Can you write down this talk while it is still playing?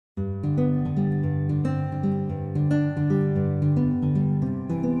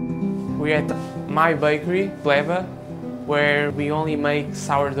We're at my bakery, Gleba, where we only make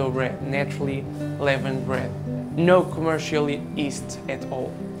sourdough bread, naturally leavened bread. No commercial yeast at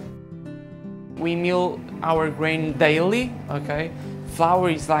all. We mill our grain daily, okay? Flour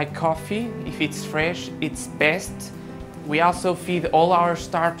is like coffee. If it's fresh, it's best. We also feed all our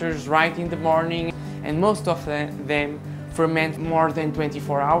starters right in the morning, and most of them ferment more than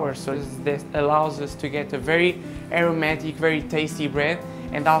 24 hours. So this allows us to get a very aromatic, very tasty bread,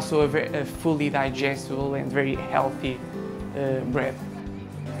 and also a fully digestible and very healthy bread.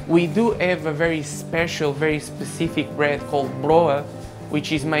 We do have a very special, very specific bread called broa,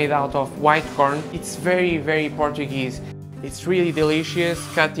 which is made out of white corn. It's very, very Portuguese. It's really delicious,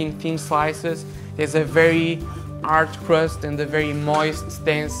 cut in thin slices. There's a very hard crust and a very moist,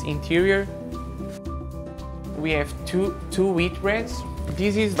 dense interior. We have two wheat breads.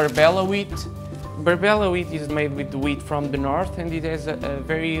 This is Barbella wheat. Barbella wheat is made with wheat from the north, and it has a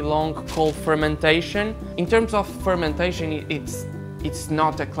very long, cold fermentation. In terms of fermentation, it's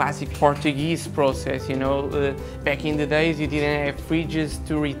not a classic Portuguese process, you know. Back in the days, you didn't have fridges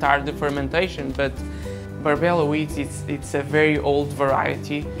to retard the fermentation, but Barbella wheat, it's a very old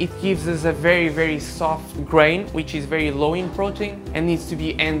variety. It gives us a very, very soft grain, which is very low in protein and needs to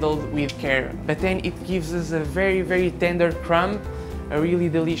be handled with care. But then it gives us a very, very tender crumb, a really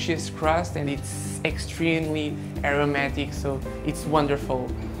delicious crust, and it's extremely aromatic, so it's wonderful.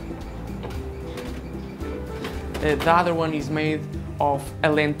 The other one is made of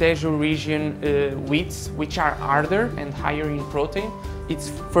Alentejo region wheats, which are harder and higher in protein. It's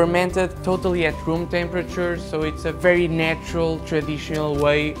fermented totally at room temperature, so it's a very natural, traditional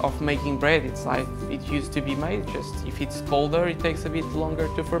way of making bread. It's like it used to be made, just if it's colder, it takes a bit longer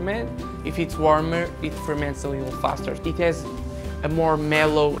to ferment. If it's warmer, it ferments a little faster. It has a more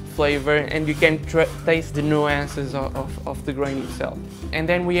mellow flavor, and you can taste the nuances of the grain itself. And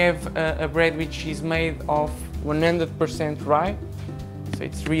then we have a bread which is made of 100% rye, so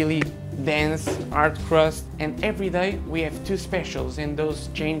it's really dense, hard crust, and every day we have two specials, and those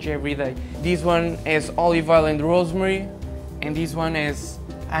change every day. This one has olive oil and rosemary, and this one has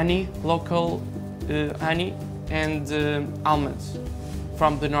honey, local honey, and almonds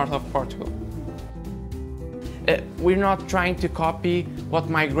from the north of Portugal. We're not trying to copy what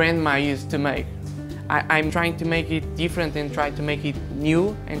my grandma used to make. I'm trying to make it different and try to make it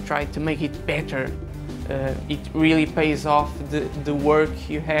new and try to make it better. It really pays off the work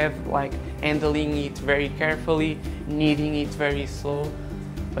you have, like handling it very carefully, kneading it very slow,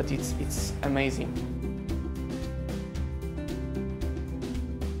 but it's amazing.